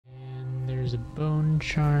There's a bone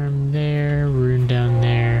charm there, rune down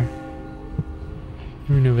there,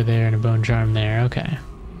 rune over there, and a bone charm there. Okay.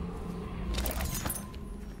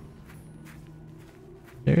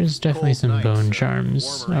 There's definitely some bone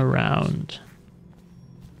charms around.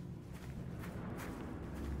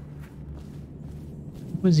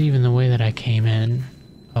 What was even the way that I came in?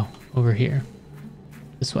 Oh, over here.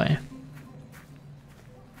 This way.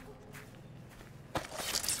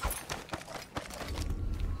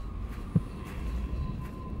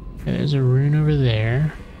 Okay, there's a rune over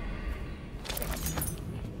there.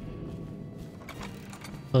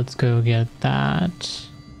 Let's go get that.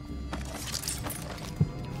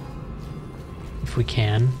 If we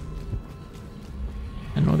can.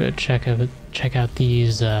 And we'll go check out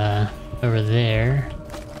these over there.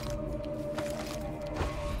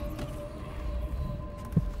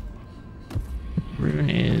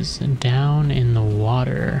 Rune is down in the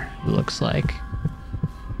water, it looks like.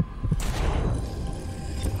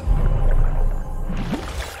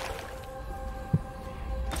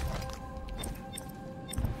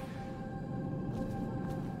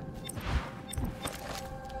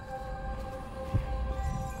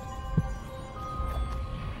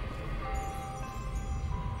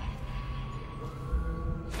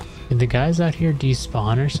 Did the guys out here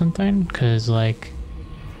despawn or something? Because, like,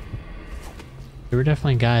 there were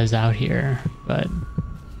definitely guys out here, but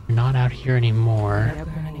they're not out here anymore.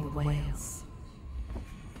 Burning whales.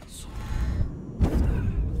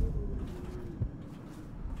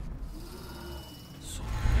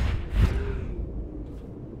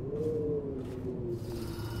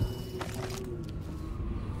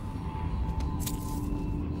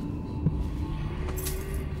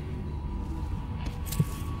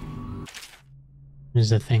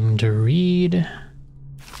 There's a thing to read.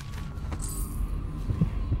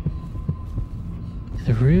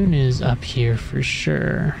 The rune is up here for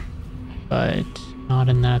sure, but not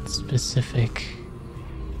in that specific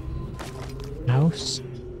house.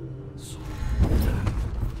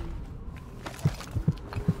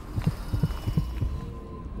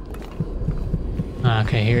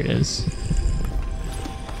 Okay, here it is.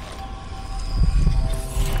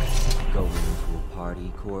 Going to a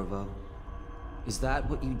party, Corvo? Is that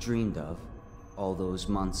what you dreamed of? All those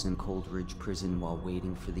months in Coldridge Prison while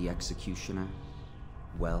waiting for the executioner?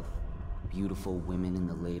 Wealth, beautiful women in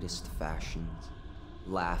the latest fashions,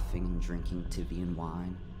 laughing and drinking Tivian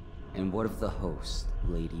wine. And what of the host,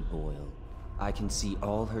 Lady Boyle? I can see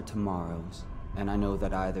all her tomorrows, and I know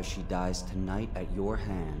that either she dies tonight at your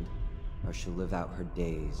hand, or she'll live out her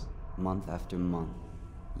days, month after month,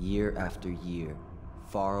 year after year,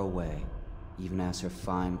 far away, even as her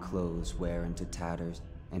fine clothes wear into tatters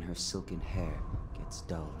and her silken hair gets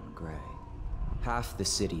dull and gray. Half the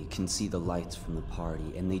city can see the lights from the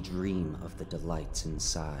party, and they dream of the delights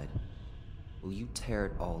inside. Will you tear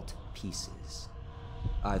it all to pieces?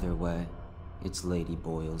 Either way, it's Lady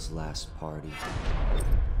Boyle's last party.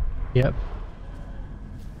 Yep.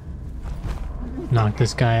 Knock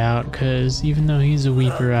this guy out, because even though he's a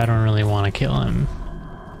weeper, I don't really want to kill him.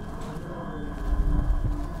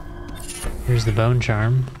 Here's the bone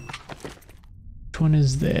charm. Which one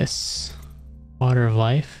is this? Water of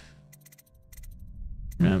Life?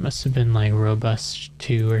 No, it must have been like Robust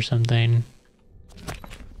 2 or something.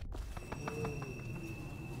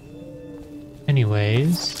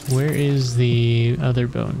 Anyways, where is the other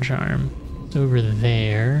bone charm? It's over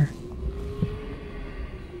there.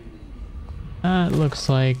 It looks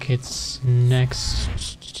like it's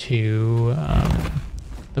next to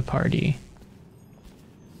the party.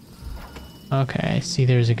 Okay, I see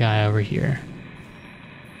there's a guy over here.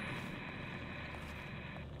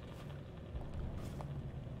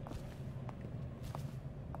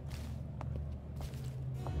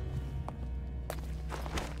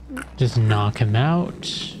 Just knock him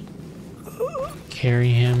out. Carry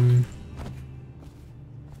him.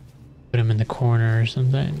 Put him in the corner or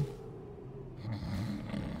something.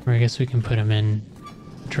 Or I guess we can put him in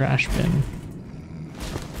the trash bin.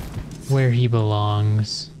 Where he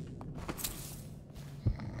belongs.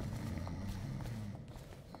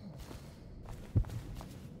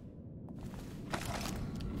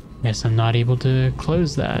 Guess I'm not able to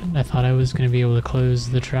close that. I thought I was going to be able to close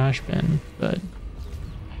the trash bin, but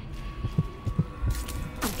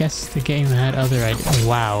guess the game had other ideas.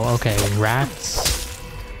 Wow, okay, rats,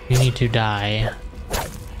 you need to die.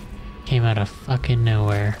 Came out of fucking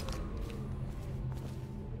nowhere.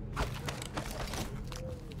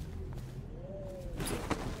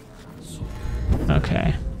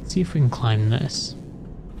 Okay, let's see if we can climb this.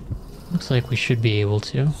 Looks like we should be able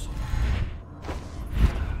to.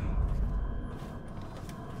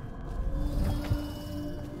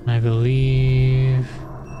 I believe...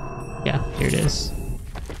 Yeah, here it is.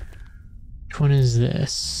 Which one is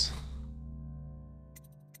this?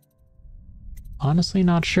 Honestly,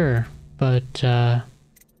 not sure, but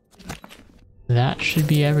that should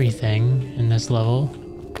be everything in this level.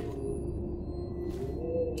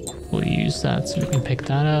 We'll use that so we can pick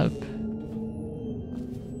that up.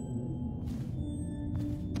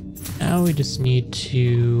 Now we just need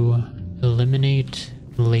to eliminate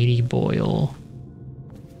Lady Boyle.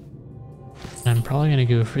 And I'm probably gonna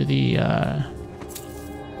go for the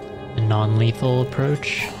non-lethal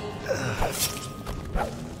approach.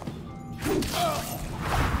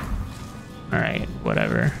 Alright,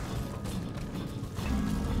 whatever.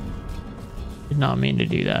 Did not mean to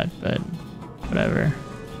do that, but whatever.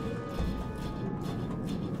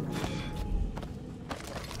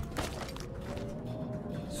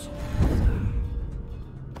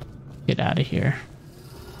 Get out of here.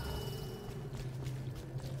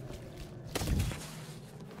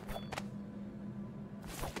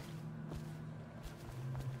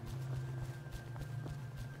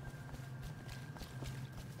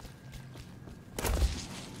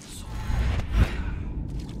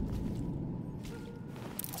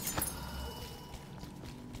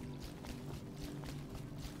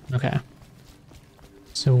 Okay.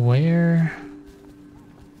 So where...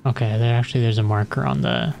 Okay, there's a marker on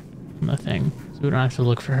the thing, so we don't have to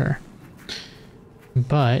look for her.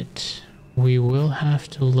 But we will have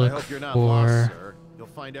to look for... Lost, sir. You'll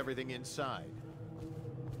find everything inside.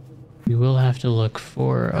 We will have to look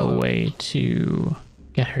for a way to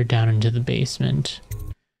get her down into the basement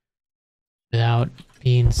without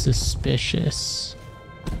being suspicious.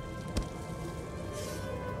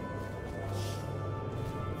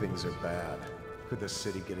 Things are bad. Could the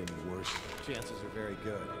city get any worse? Chances are very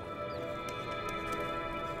good.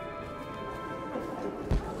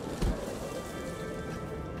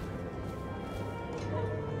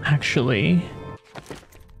 Actually,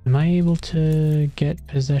 am I able to get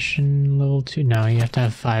possession level 2? No, you have to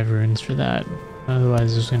have 5 runes for that.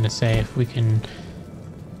 Otherwise, I was going to say if we can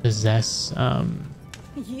possess one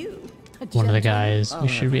of the guys, we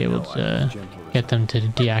should be able to get them to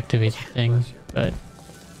deactivate the thing, but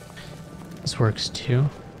this works too.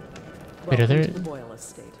 Wait, are there...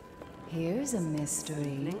 Here's a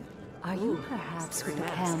mystery. Are you perhaps with the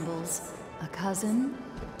Campbells? A cousin?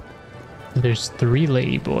 There's 3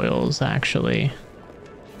 Lady Boyles, actually.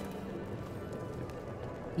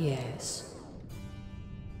 Yes.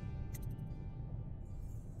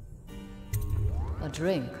 A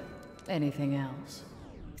drink? Anything else?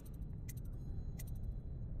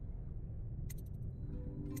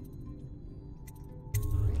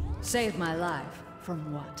 Saved my life.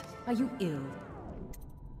 From what? Are you ill?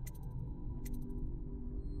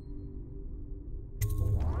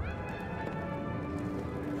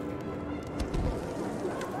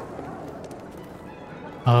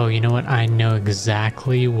 Oh, you know what? I know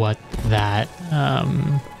exactly what that,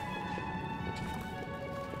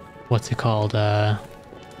 what's it called?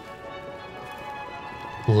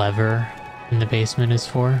 Lever in the basement is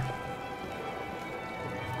for.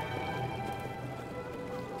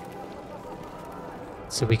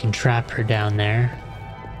 So we can trap her down there,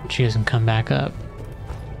 and she doesn't come back up.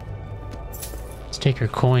 Let's take her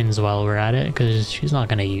coins while we're at it, because she's not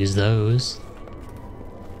going to use those.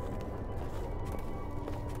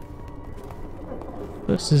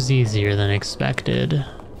 This is easier than expected,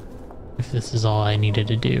 if this is all I needed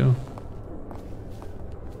to do.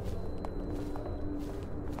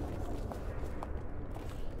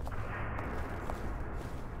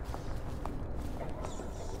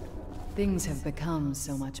 Things have become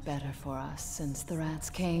so much better for us since the rats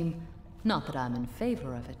came. Not that I'm in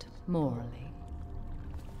favor of it, morally.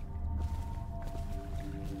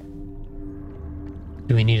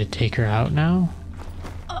 Do we need to take her out now?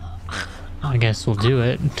 I guess we'll do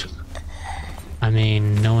it. I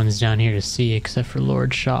mean, no one's down here to see except for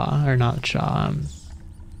Lord Shaw, or not Shaw,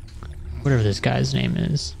 whatever this guy's name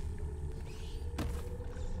is.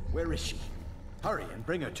 Where is she? Hurry and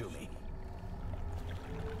bring her to me.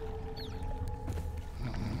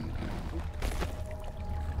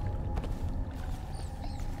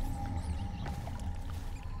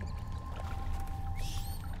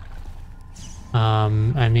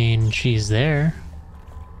 I mean, she's there.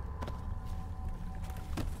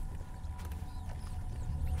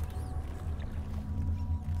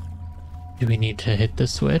 Do we need to hit the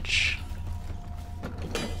switch?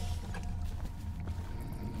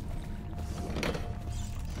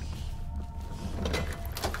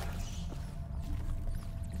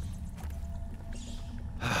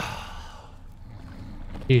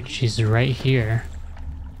 Dude, she's right here.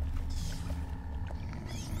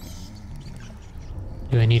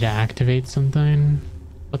 Do I need to activate something?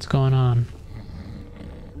 What's going on?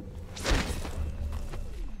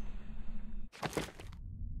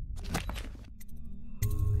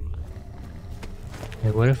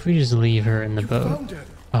 Hey, what if we just leave her in the boat? Found her.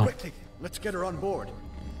 Oh. Quickly, let's get her on board.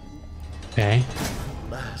 Okay.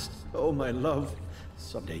 Last, oh my love.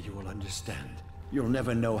 Someday you will understand. You'll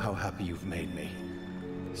never know how happy you've made me.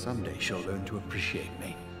 Someday she'll learn to appreciate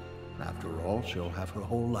me. After all, she'll have her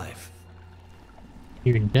whole life.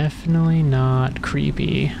 You're definitely not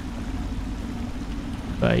creepy.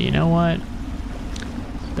 But you know what?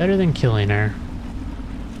 It's better than killing her.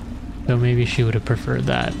 Though maybe she would have preferred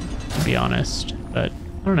that, to be honest. But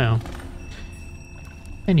I don't know.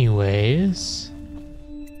 Anyways,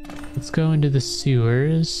 let's go into the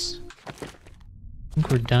sewers. I think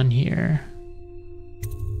we're done here.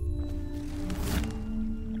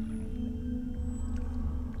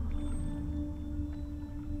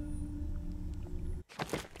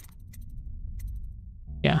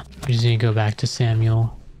 Yeah, we just need to go back to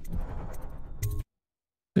Samuel.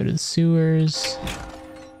 Go to the sewers.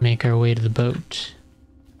 Make our way to the boat.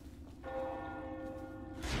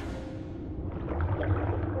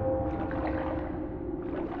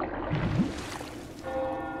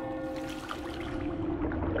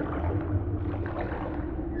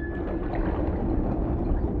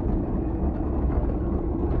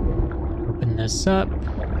 Open this up.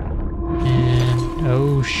 And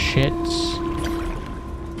oh shit.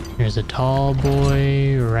 There's a tall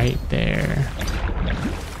boy right there.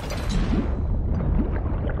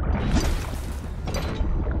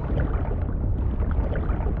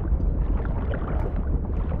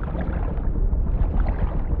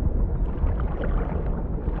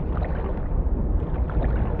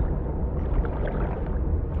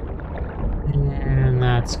 And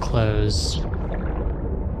that's closed.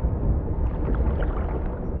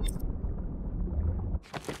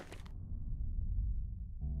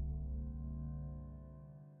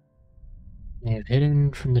 They have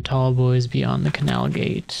hidden from the tall boys beyond the canal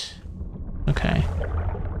gate. Okay.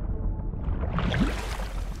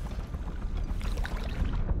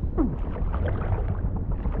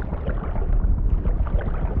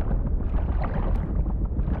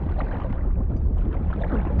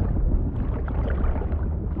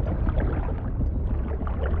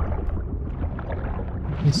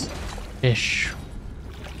 These fish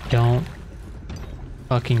don't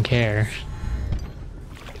fucking care.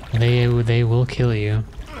 They will kill you.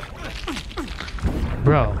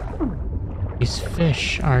 Bro, these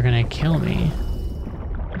fish are gonna kill me.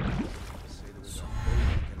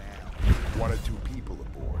 One or two people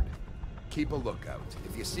aboard. Keep a lookout.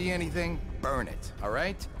 If you see anything, burn it, all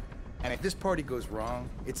right? And if this party goes wrong,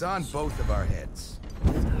 it's on both of our heads.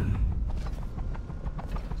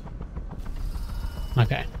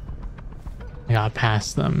 Okay. I got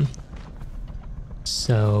past them.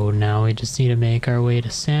 So now we just need to make our way to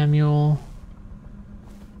Samuel,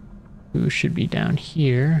 who should be down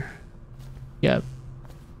here. Yep.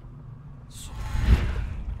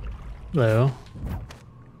 Hello.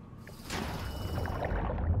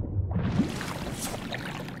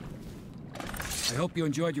 I hope you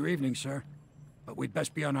enjoyed your evening, sir. But we'd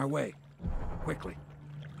best be on our way. Quickly.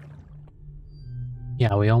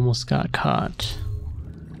 Yeah, we almost got caught.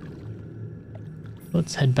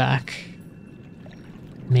 Let's head back.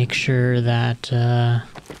 Make sure that,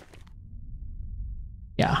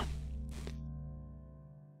 yeah.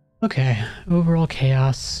 Okay, overall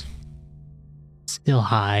chaos still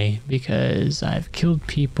high because I've killed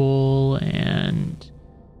people and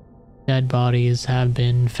dead bodies have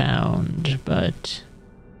been found, but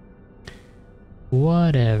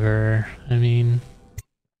whatever. I mean,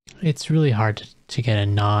 it's really hard to get a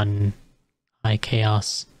non-high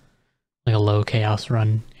chaos, like a low chaos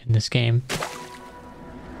run in this game.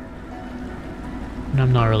 And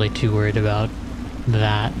I'm not really too worried about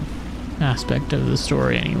that aspect of the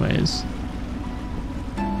story anyways.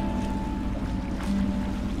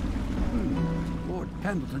 Lord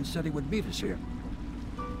Pendleton said he would meet us here.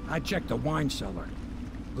 I checked the wine cellar.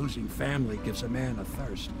 Losing family gives a man a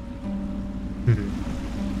thirst.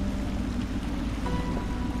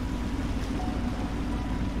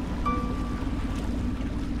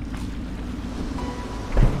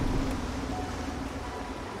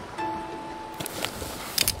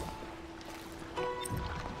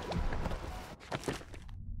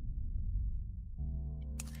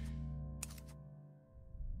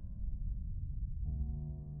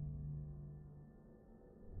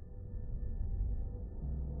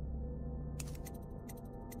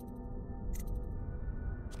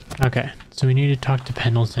 Okay, so we need to talk to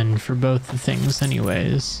Pendleton for both the things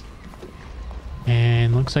anyways.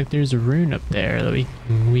 And looks like there's a rune up there that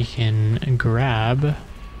we can grab.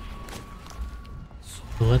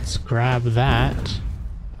 So let's grab that.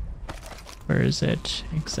 Where is it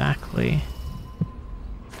exactly?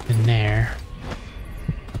 In there.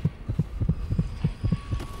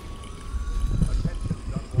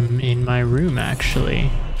 In my room, actually.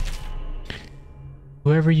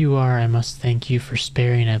 Whoever you are, I must thank you for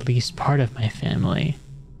sparing at least part of my family.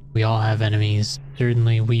 We all have enemies.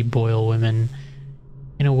 Certainly we boil women.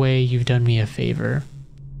 In a way, you've done me a favor.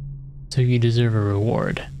 So you deserve a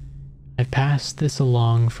reward. I passed this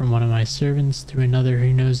along from one of my servants through another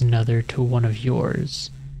who knows another to one of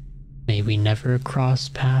yours. May we never cross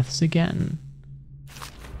paths again.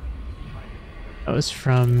 That was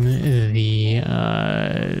from the,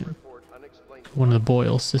 one of the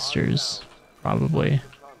Boyle sisters, probably.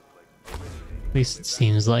 At least it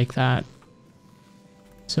seems like that.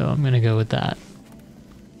 So I'm gonna go with that.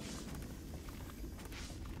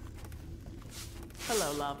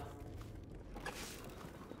 Hello, love.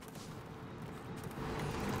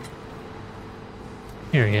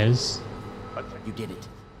 Here he is. You did it.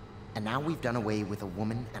 And now we've done away with a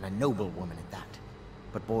woman, and a noble woman at that.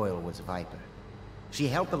 But Boyle was a viper. She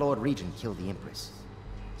helped the Lord Regent kill the Empress,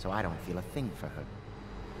 so I don't feel a thing for her.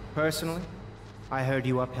 Personally, I heard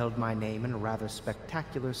you upheld my name in a rather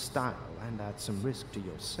spectacular style and at some risk to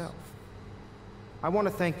yourself. I want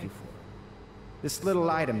to thank you for it. This little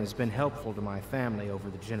item has been helpful to my family over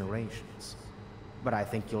the generations, but I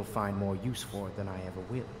think you'll find more use for it than I ever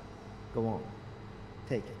will. Go on,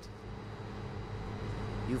 take it.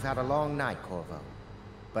 You've had a long night, Corvo,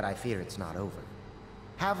 but I fear it's not over.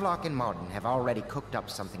 Havelock and Martin have already cooked up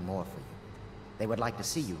something more for you. They would like to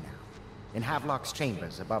see you now, in Havelock's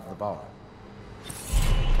chambers above the bar.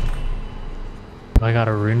 I got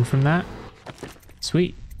a rune from that.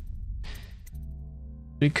 Sweet.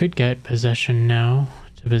 We could get possession now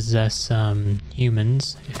to possess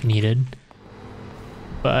humans if needed.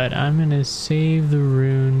 But I'm gonna save the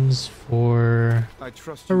runes for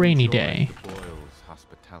a rainy day.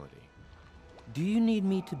 Do you need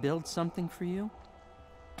me to build something for you?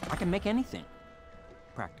 I can make anything,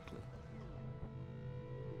 practically.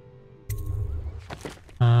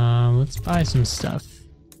 Let's buy some stuff.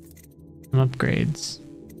 Some upgrades.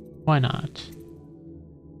 Why not?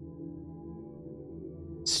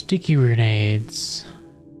 Sticky grenades.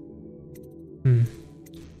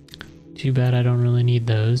 Too bad I don't really need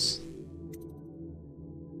those.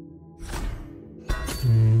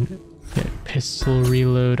 Get pistol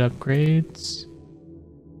reload upgrades.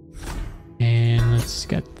 And let's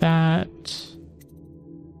get that.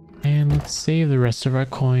 And let's save the rest of our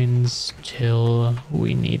coins till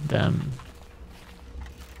we need them.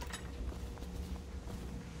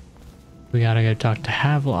 We gotta go talk to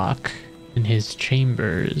Havelock in his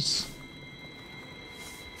chambers.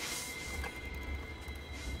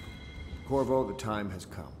 Corvo, the time has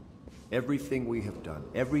come. Everything we have done,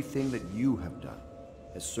 everything that you have done,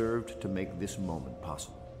 has served to make this moment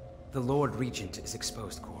possible. The Lord Regent is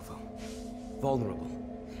exposed, Corvo. Vulnerable.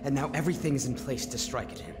 And now everything is in place to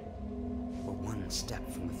strike at him. We're one step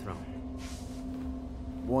from the throne.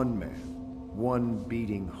 One man, one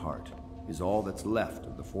beating heart, is all that's left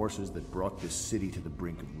of the forces that brought this city to the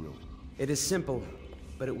brink of ruin. It is simple,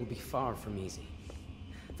 but it will be far from easy.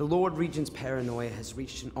 The Lord Regent's paranoia has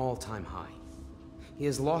reached an all-time high. He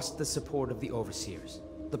has lost the support of the Overseers,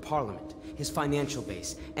 the Parliament, his financial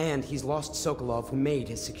base, and he's lost Sokolov, who made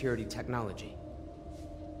his security technology.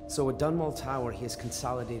 So at Dunwall Tower, he has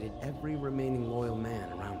consolidated every remaining loyal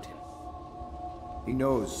man around him. He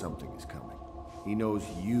knows something is coming. He knows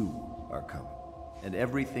you are coming. And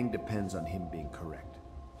everything depends on him being correct.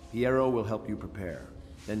 Piero will help you prepare.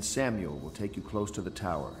 Then Samuel will take you close to the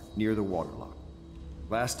tower, near the waterlock.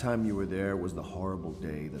 Last time you were there was the horrible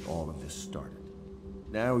day that all of this started.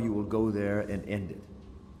 Now you will go there and end it.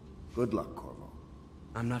 Good luck, Corvo.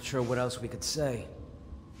 I'm not sure what else we could say,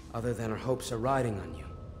 other than our hopes are riding on you.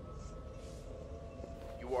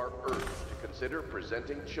 You are urged to consider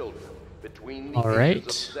presenting children between the All ages right.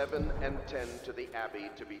 of 7 and 10 to the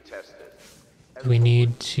Abbey to be tested. We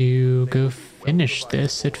need to go finish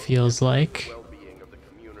this, it feels like. Well-being of the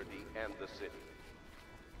community and the city.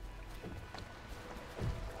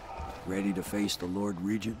 Ready to face the Lord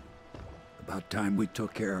Regent? About time we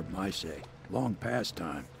took care of my say. Long past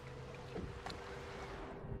time.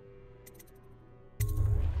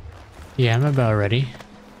 Yeah, I'm about ready.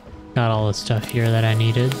 Got all the stuff here that I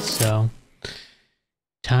needed, so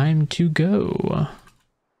time to go.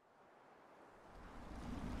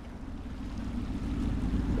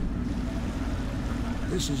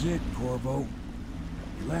 This is it, Corvo.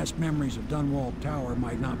 Your last memories of Dunwall Tower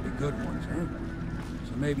might not be good ones, huh?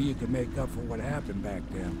 So maybe you could make up for what happened back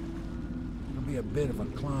then. It'll be a bit of a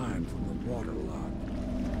climb from the waterlogged.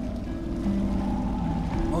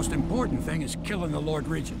 Most important thing is killing the Lord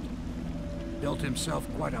Regent. Built himself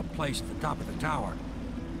quite a place at the top of the tower.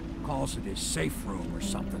 Calls it his safe room or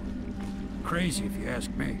something. Crazy if you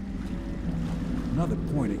ask me. Another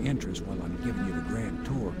point of interest while I'm giving you the grand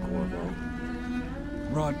tour, Corvo.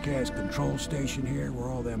 Broadcast control station here where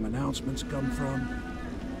all them announcements come from.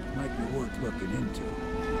 Might be worth looking into.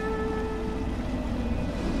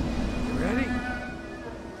 You ready?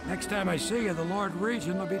 Next time I see you, the Lord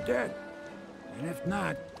Regent will be dead. And if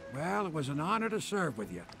not, well, it was an honor to serve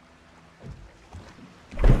with you.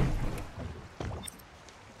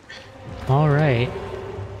 All right,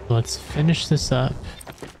 let's finish this up.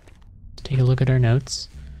 Let's take a look at our notes.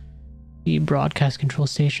 The broadcast control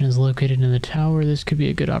station is located in the tower. This could be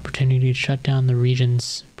a good opportunity to shut down the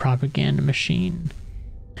region's propaganda machine.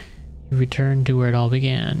 You return to where it all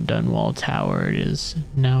began, Dunwall Tower. It is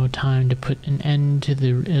now time to put an end to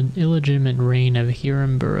the illegitimate reign of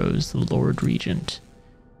Hiram Burroughs, the Lord Regent.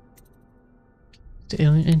 To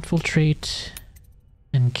infiltrate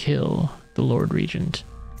and kill the Lord Regent.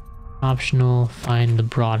 Optional, find the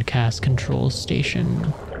broadcast control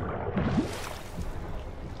station.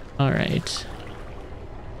 Alright.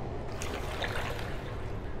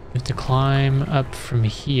 We have to climb up from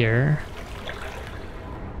here.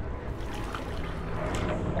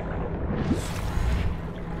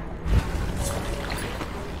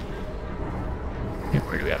 Okay,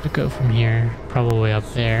 where do we have to go from here? Probably up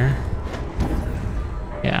there.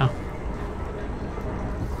 Yeah.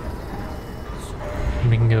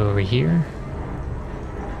 We can go over here.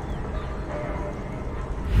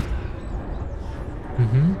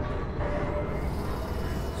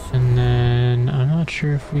 And then I'm not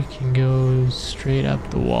sure if we can go straight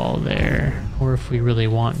up the wall there, or if we really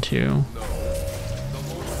want to.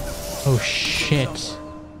 Oh shit.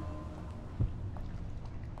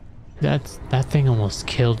 That thing almost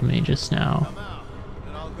killed me just now.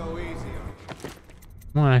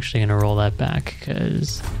 I'm actually gonna roll that back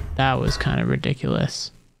because that was kind of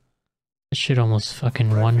ridiculous. It should almost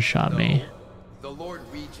fucking one-shot me. The Lord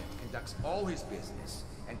Regent conducts all his business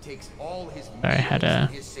and takes all his I had a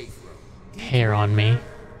his safe room. hair on me.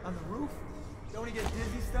 On the roof? Don't he get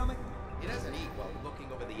dizzy stomach? He doesn't eat while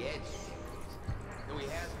looking over the edge, though he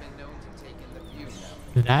has been known to take in the view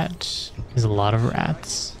now. That is a lot of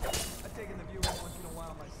rats. I've taken the view once in a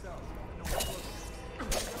while myself.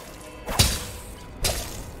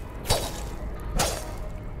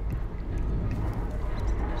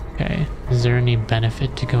 Okay, is there any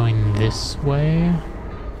benefit to going this way?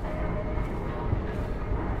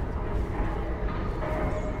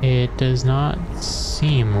 It does not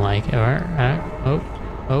seem like it.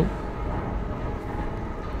 Oh.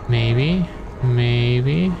 Maybe.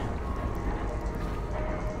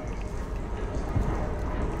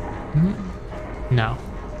 No.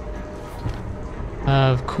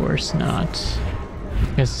 Of course not.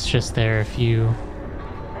 I guess it's just there if you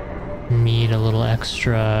need a little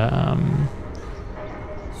extra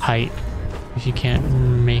height if you can't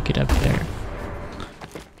make it up there.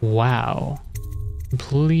 Wow.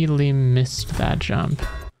 Completely missed that jump.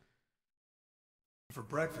 For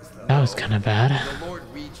breakfast, though. That was kind of bad. The Lord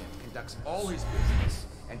Regent conducts all his business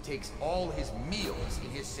and takes all his meals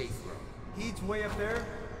in his safe room. He eats way up there?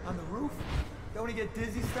 On the roof? Don't he get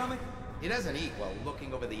dizzy stomach? He doesn't eat while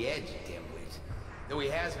looking over the edge, dimwit. Though he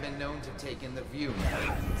has been known to take in the view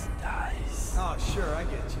now. Oh, sure, I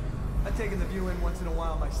get you. I've taken the view in once in a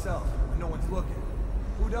while myself, when no one's looking.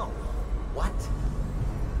 Who don't? What?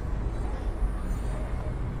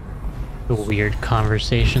 The weird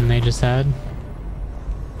conversation they just had.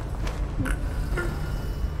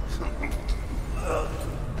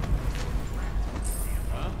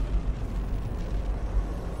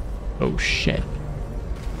 Oh shit.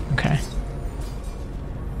 Okay.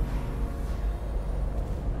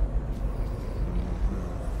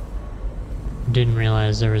 Didn't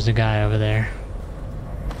realize there was a guy over there.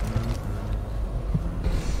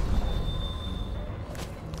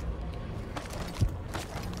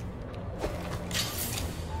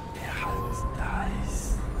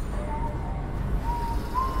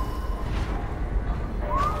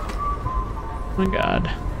 Oh my god.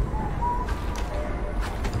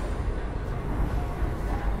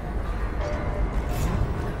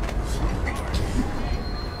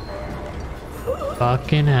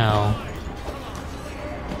 Fucking hell.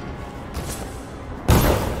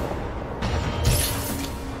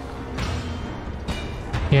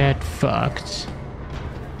 Get fucked.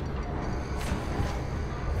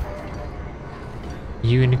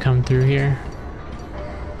 you gonna come through here?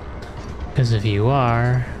 Because if you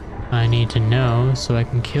are, I need to know so I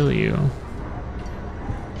can kill you.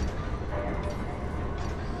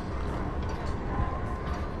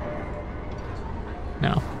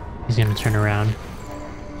 No, he's gonna turn around.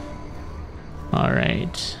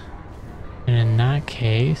 Alright. And in that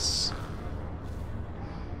case,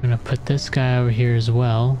 I'm gonna put this guy over here as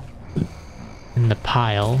well. In the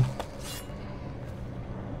pile.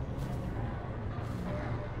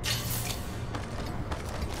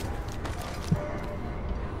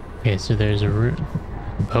 Okay, so there's a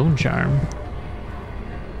bone charm.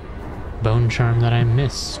 Bone charm that I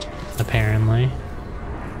missed, apparently.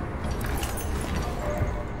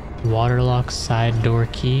 Waterlock side door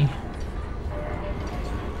key.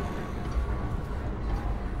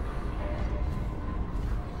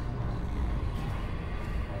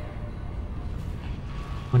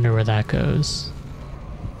 Wonder where that goes.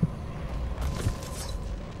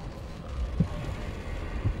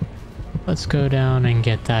 Let's go down and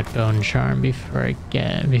get that bone charm before I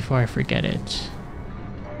forget it.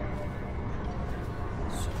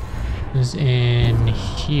 It was in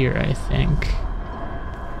here, I think.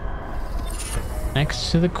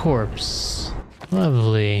 Next to the corpse.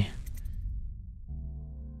 Lovely.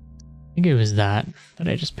 I think it was that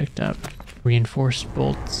I just picked up. Reinforced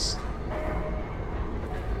bolts.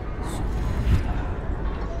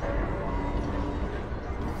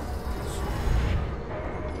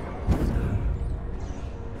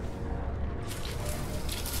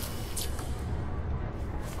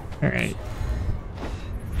 Alright.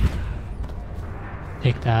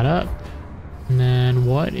 Pick that up. And then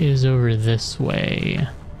what is over this way?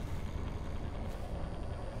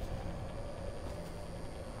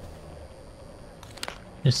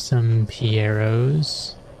 Just some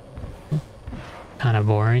Pierots. Kind of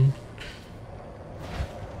boring.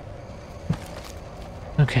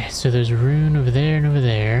 Okay, so there's a rune over there and over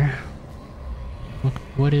there.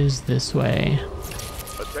 What is this way?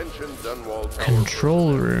 Attention, Dunwall Tower.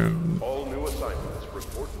 Control room. All new assignments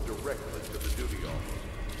report directly to the duty office.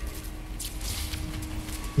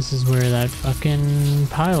 This is where that fucking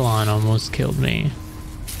pylon almost killed me.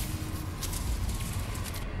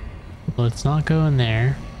 Let's not go in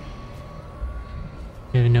there.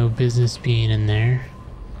 We have no business being in there.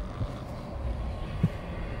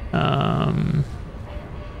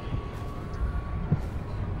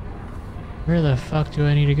 Where the fuck do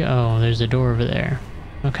I need to go? Oh, there's a door over there.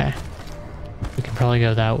 Okay. We can probably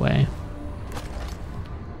go that way.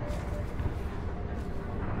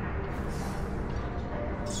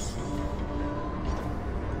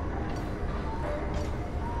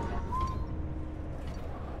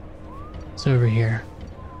 It's over here.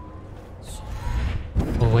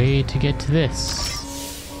 A way to get to this.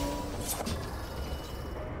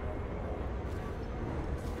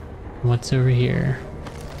 What's over here?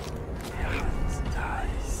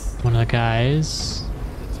 One of the guys.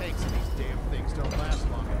 The tanks in these damn things don't last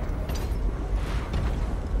long.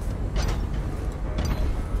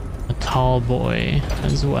 A tall boy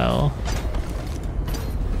as well.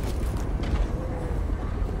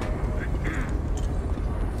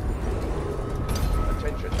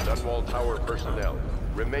 Attention, Dunwall Tower personnel.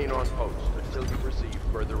 Remain on post until you receive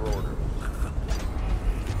further orders.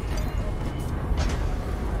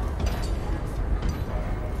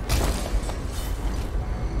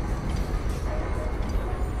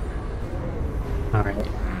 Alright.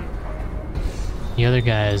 The other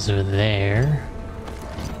guy's over there.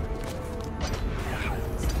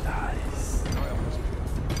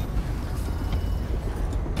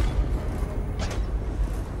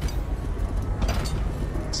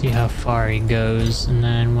 See how far he goes, and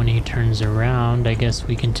then when he turns around, I guess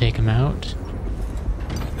we can take him out.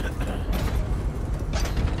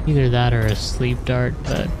 Either that or a sleep dart,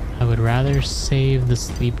 but I would rather save the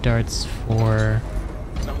sleep darts for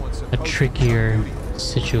a trickier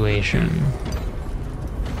situation.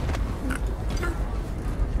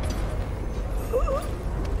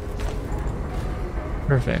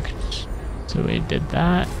 Perfect. So we did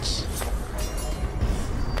that.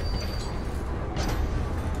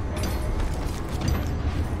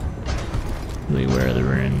 Where are the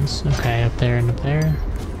runes? Okay, up there and up there.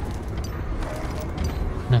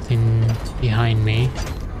 Nothing behind me.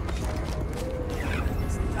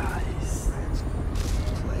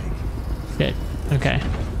 Shit. Okay.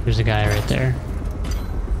 There's a guy right there.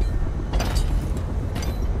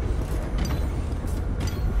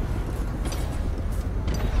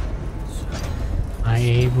 Am I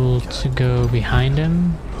able to go behind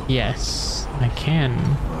him? Yes, I can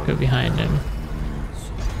go behind him.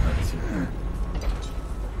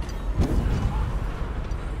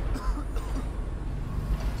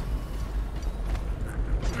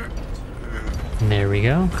 There we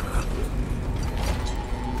go.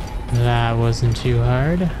 That wasn't too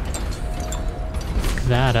hard. Pick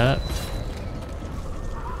that up.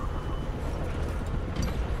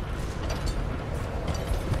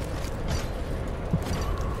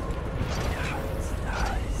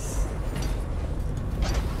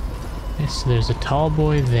 Okay, so there's a tall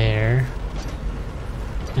boy there.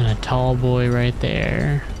 And a tall boy right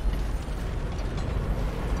there.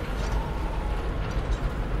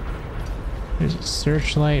 There's a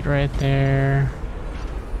searchlight right there.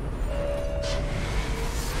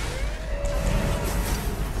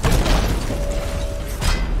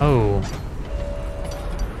 Oh.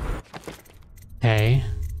 Okay.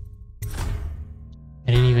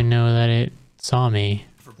 I didn't even know that it saw me,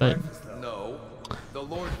 but... No. The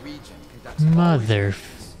Lord Regent conducts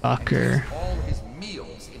Motherfucker. all his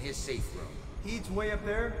meals in his safe room. He eats way up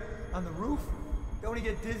there? On the roof? Don't he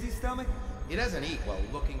get dizzy stomach? He doesn't eat while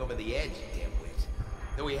looking over the edge, dimwit.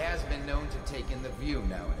 Though he has been known to take in the view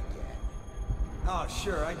now and again. Oh,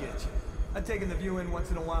 sure, I get you. I've taken the view in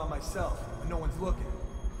once in a while myself, when no one's looking.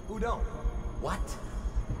 Who don't? What?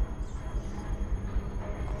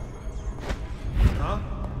 Huh?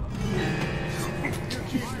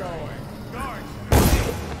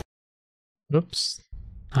 Oops.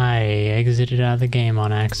 I exited out of the game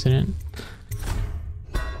on accident.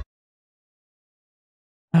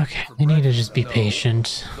 Okay, I need to just be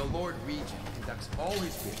patient. The Lord Regent conducts all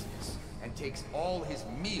his business and takes all his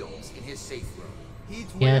meals in his safe room.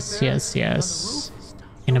 Yes, yes, yes.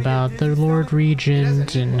 Talking about the Lord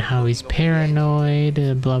Regent and how he's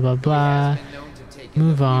paranoid, blah blah blah.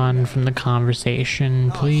 Move on from the conversation,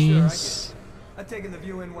 please. I've taken the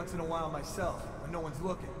view in once in a while myself, when no one's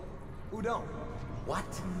looking. Who don't? What?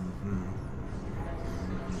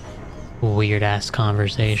 Weird ass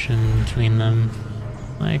conversation between them.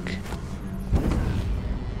 Like...